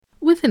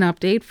with an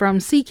update from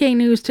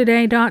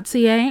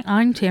cknewstoday.ca,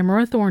 I'm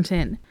Tamara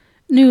Thornton.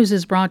 News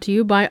is brought to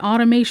you by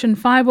Automation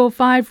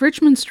 505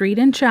 Richmond Street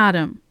in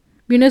Chatham.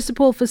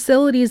 Municipal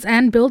facilities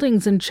and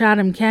buildings in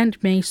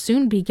Chatham-Kent may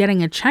soon be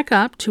getting a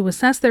checkup to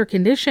assess their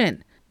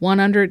condition.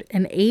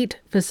 108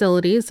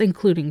 facilities,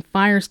 including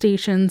fire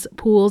stations,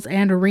 pools,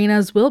 and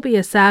arenas, will be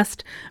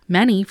assessed,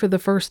 many for the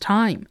first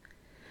time.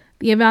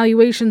 The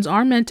evaluations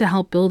are meant to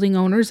help building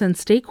owners and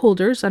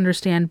stakeholders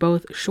understand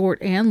both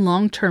short and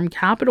long-term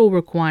capital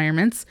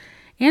requirements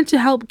and to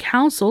help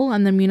council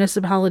and the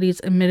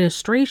municipality's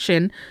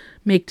administration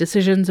make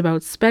decisions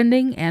about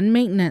spending and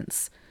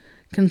maintenance.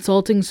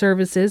 Consulting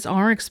services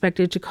are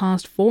expected to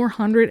cost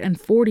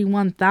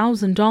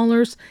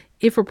 $441,000.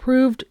 If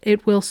approved,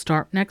 it will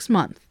start next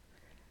month.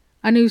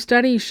 A new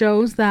study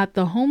shows that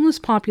the homeless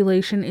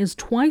population is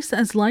twice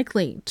as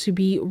likely to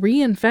be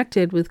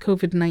reinfected with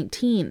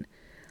COVID-19.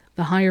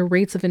 The higher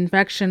rates of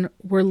infection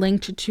were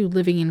linked to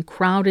living in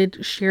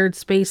crowded, shared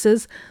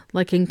spaces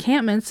like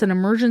encampments and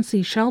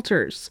emergency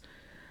shelters.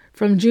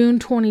 From June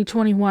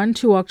 2021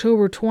 to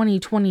October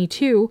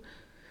 2022,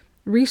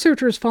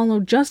 researchers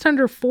followed just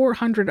under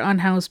 400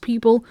 unhoused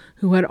people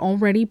who had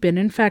already been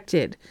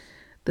infected.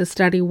 The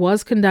study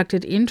was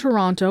conducted in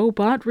Toronto,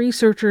 but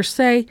researchers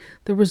say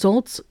the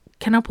results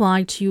can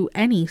apply to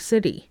any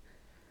city.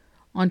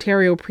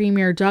 Ontario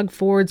Premier Doug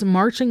Ford's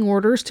marching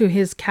orders to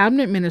his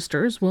cabinet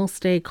ministers will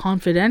stay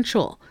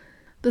confidential.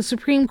 The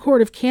Supreme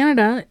Court of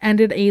Canada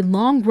ended a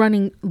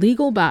long-running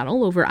legal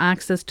battle over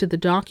access to the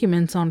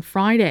documents on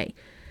Friday.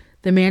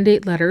 The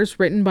mandate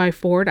letters written by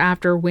Ford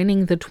after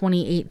winning the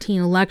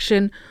 2018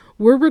 election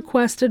were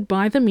requested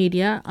by the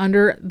media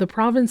under the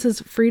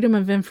province's Freedom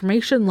of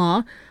Information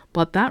law,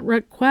 but that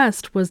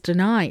request was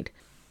denied.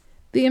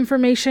 The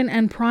Information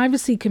and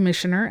Privacy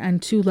Commissioner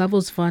and 2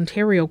 levels of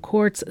Ontario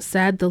courts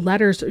said the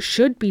letters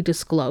should be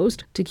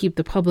disclosed to keep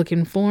the public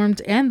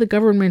informed and the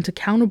government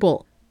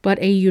accountable, but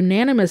a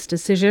unanimous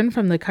decision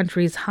from the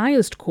country's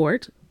highest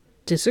court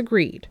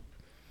disagreed.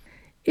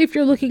 If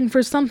you're looking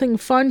for something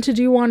fun to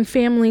do on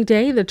Family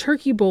Day, the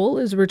Turkey Bowl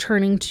is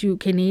returning to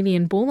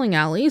Canadian bowling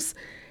alleys.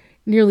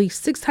 Nearly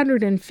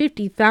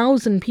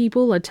 650,000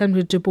 people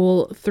attempted to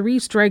bowl 3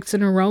 strikes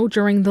in a row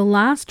during the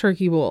last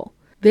Turkey Bowl.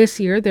 This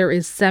year, there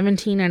is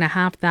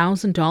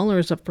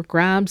 $17,500 up for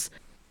grabs.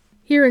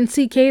 Here in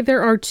CK,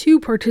 there are 2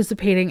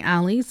 participating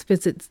alleys.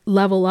 Visit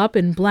Level Up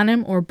in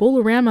Blenheim or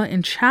Bolorama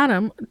in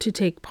Chatham to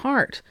take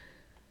part.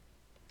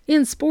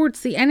 In sports,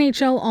 the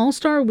NHL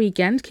All-Star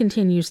Weekend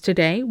continues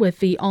today with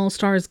the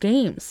All-Stars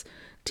games.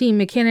 Team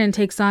McKinnon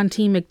takes on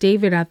Team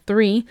McDavid at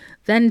 3,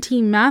 then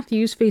Team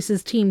Matthews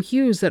faces Team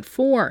Hughes at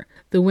 4.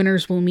 The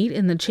winners will meet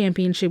in the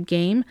championship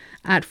game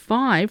at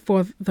 5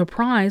 for the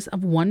prize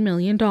of $1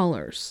 million.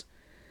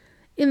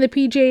 In the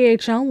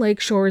PJHL,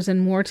 Lakeshore is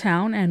in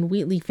Moortown and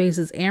Wheatley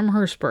faces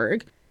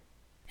Amherstburg.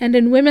 And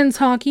in women's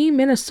hockey,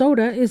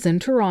 Minnesota is in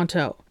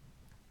Toronto.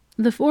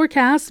 The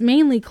forecast,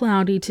 mainly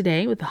cloudy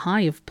today with a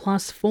high of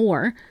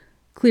 +4.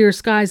 Clear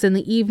skies in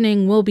the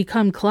evening will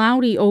become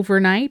cloudy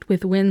overnight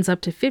with winds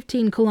up to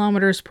 15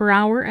 kilometers per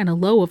hour and a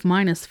low of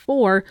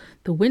 -4.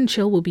 The wind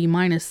chill will be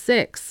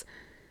 -6.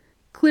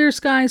 Clear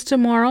skies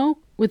tomorrow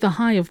with a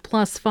high of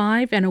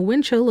 +5 and a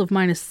wind chill of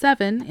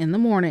 -7 in the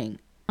morning.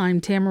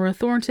 I'm Tamara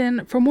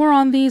Thornton. For more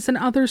on these and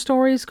other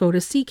stories, go to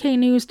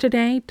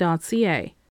cknewstoday.ca.